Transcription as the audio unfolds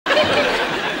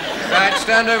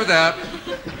stand over there.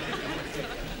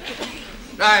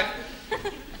 Right.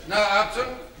 Now,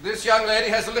 Upton, this young lady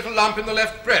has a little lump in the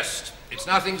left breast. It's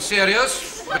nothing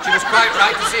serious, but she was quite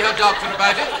right to see her doctor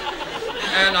about it.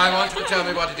 And I want you to tell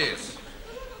me what it is.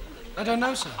 I don't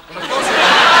know, sir. Well, of course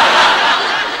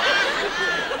you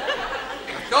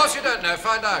don't. Of course you don't know.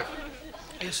 Find out.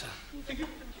 Yes, sir.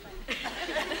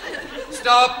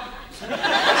 Stop.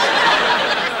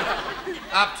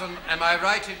 Upton, am I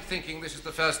right in thinking this is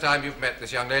the first time you've met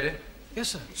this young lady? Yes,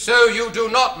 sir. So you do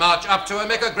not march up to her and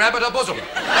make a grab at her bosom?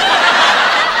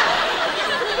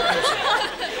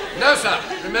 No, sir.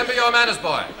 Remember your manners,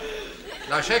 boy.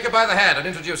 Now shake her by the hand and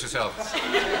introduce yourself.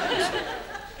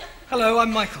 Hello,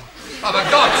 I'm Michael. Oh, for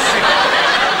God's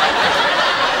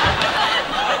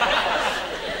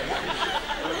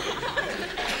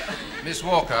sake. Miss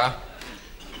Walker,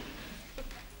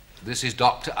 this is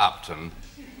Dr. Upton,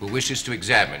 who wishes to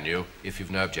examine you if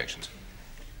you've no objections.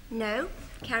 No,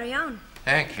 carry on.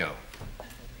 Thank you.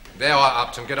 There you are,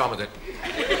 Upton. Get on with it.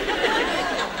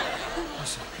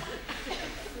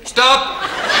 Stop!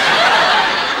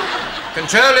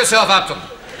 Control yourself, Upton.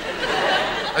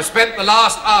 I've spent the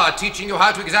last hour teaching you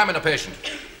how to examine a patient.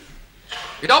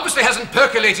 It obviously hasn't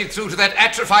percolated through to that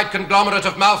atrophied conglomerate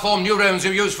of malformed neurons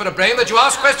you use for a brain that you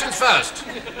ask questions first.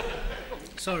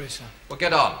 Sorry, sir. Well,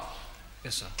 get on.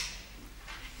 Yes, sir.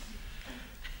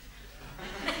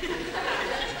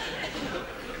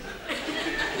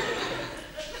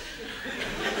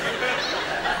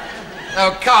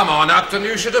 Oh, come on, Upton.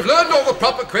 You should have learned all the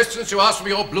proper questions to ask from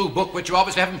your blue book, which you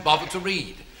obviously haven't bothered to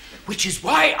read. Which is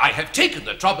why I have taken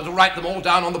the trouble to write them all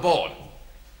down on the board.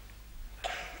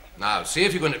 Now, see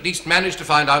if you can at least manage to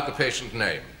find out the patient's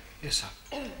name. Yes,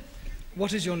 sir.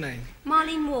 What is your name?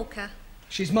 Marlene Walker.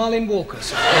 She's Marlene Walker,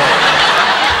 sir.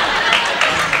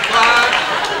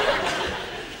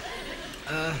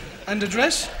 And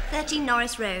address? 13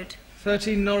 Norris Road.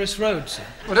 13 Norris Road, sir.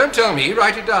 Well, don't tell me.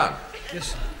 Write it down.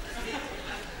 Yes, sir.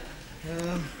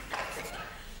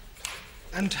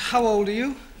 And how old are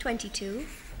you? 22.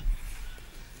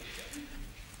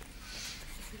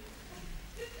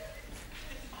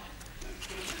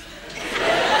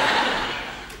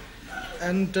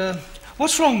 And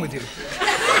what's wrong with you?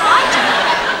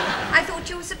 I thought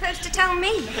you were supposed to tell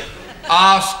me.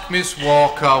 Ask Miss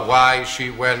Walker why she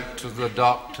went to the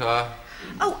doctor.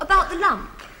 Oh, about the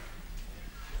lump.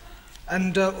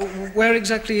 And where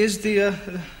exactly is the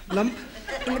lump?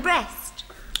 In the breast.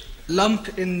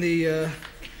 Lump in the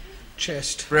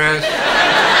chest. Breast.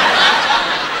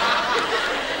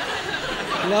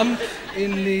 Lump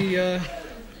in the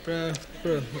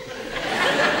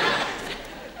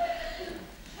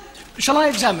Shall I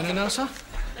examine her now, sir?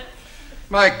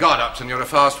 My God, Upton, you're a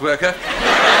fast worker.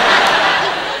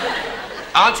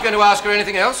 Aren't you going to ask her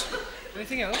anything else?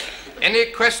 Anything else?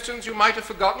 Any questions you might have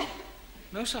forgotten?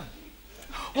 No, sir.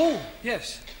 Oh,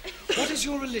 yes. What is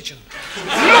your religion? Look!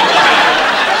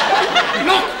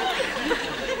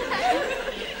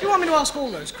 Do you want me to ask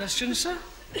all those questions, sir?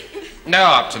 No,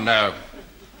 Upton, no.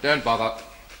 Don't bother.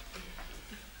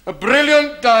 A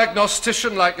brilliant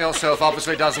diagnostician like yourself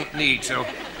obviously doesn't need to.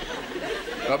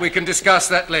 But we can discuss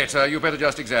that later. You better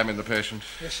just examine the patient.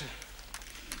 Yes, sir.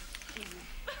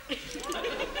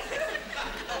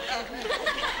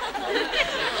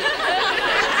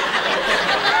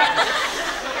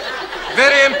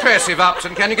 Very impressive,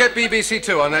 Upton. Can you get BBC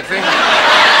Two on that thing?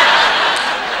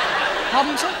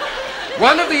 Pardon, sir?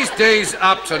 One of these days,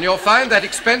 Upton, you'll find that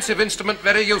expensive instrument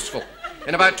very useful.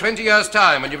 In about 20 years'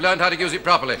 time, when you've learned how to use it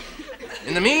properly.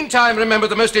 In the meantime, remember,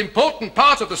 the most important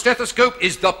part of the stethoscope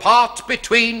is the part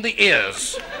between the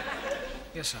ears.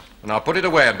 Yes, sir. Now put it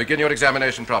away and begin your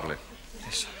examination properly.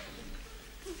 Yes, sir.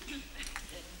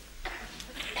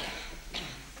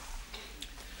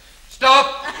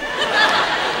 Stop!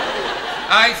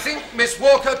 I think Miss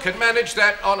Walker can manage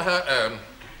that on her own.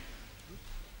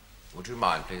 Would you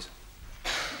mind, please?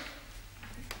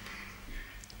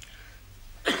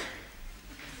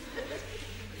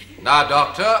 Now,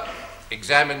 Doctor,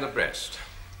 examine the breast. For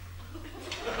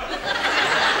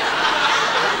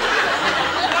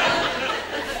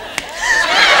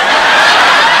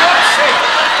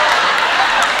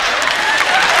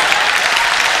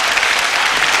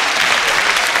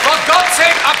God's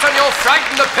sake, Upton, you'll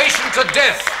frighten the patient to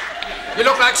death. You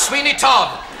look like Sweeney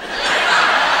Todd.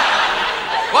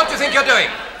 What do you think you're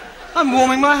doing? I'm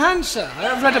warming my hands, sir.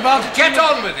 I've read about it. Get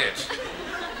on with it.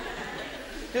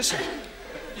 Yes, sir.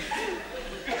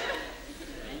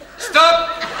 Stop!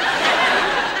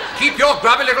 Keep your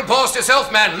grubby little paws to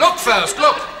yourself, man. Look first,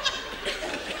 look.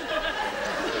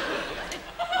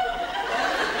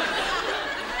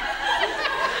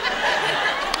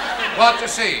 What do you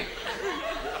see?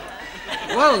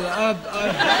 Well,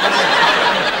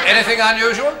 Anything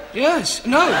unusual? yes.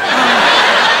 No.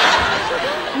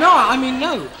 No, I mean,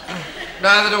 no.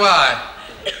 Neither do I.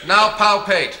 Now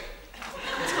palpate.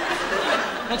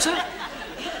 What's that?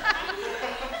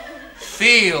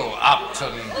 Feel,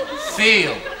 Upton.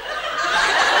 Feel.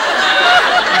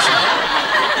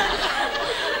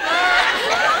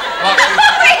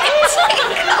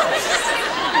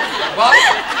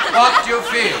 What do you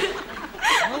feel?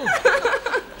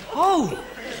 Oh.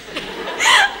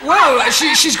 Well,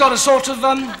 she's got a sort of,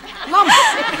 lump.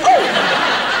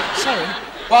 Sorry.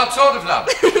 What sort of lump?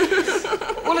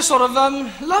 Well, a sort of,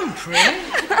 lump, really.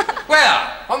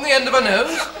 Where? On the end of her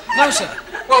nose? No, sir.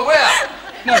 Well, where?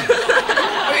 No.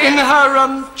 In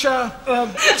her, chair.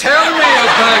 Tell me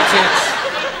about it.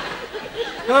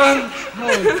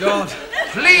 Oh, God.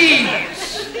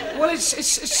 Please. Well,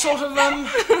 it's sort of,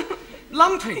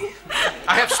 lumpy.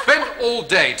 I have spent all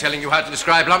day telling you how to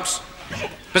describe lumps.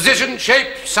 Position,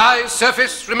 shape, size,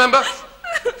 surface, remember?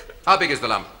 How big is the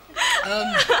lump?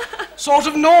 Sort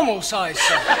of normal size,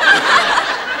 sir.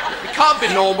 It can't be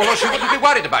normal or she wouldn't be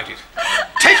worried about it.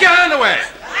 Take your hand away.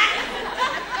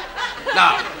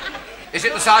 Now, is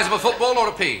it the size of a football or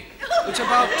a pea? It's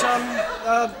about,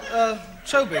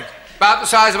 so big. About the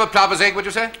size of a plover's egg, would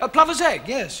you say? A plover's egg,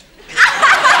 yes.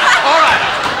 All right.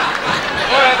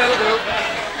 All right, that'll do.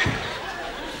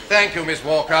 Thank you, Miss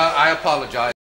Walker. I apologize.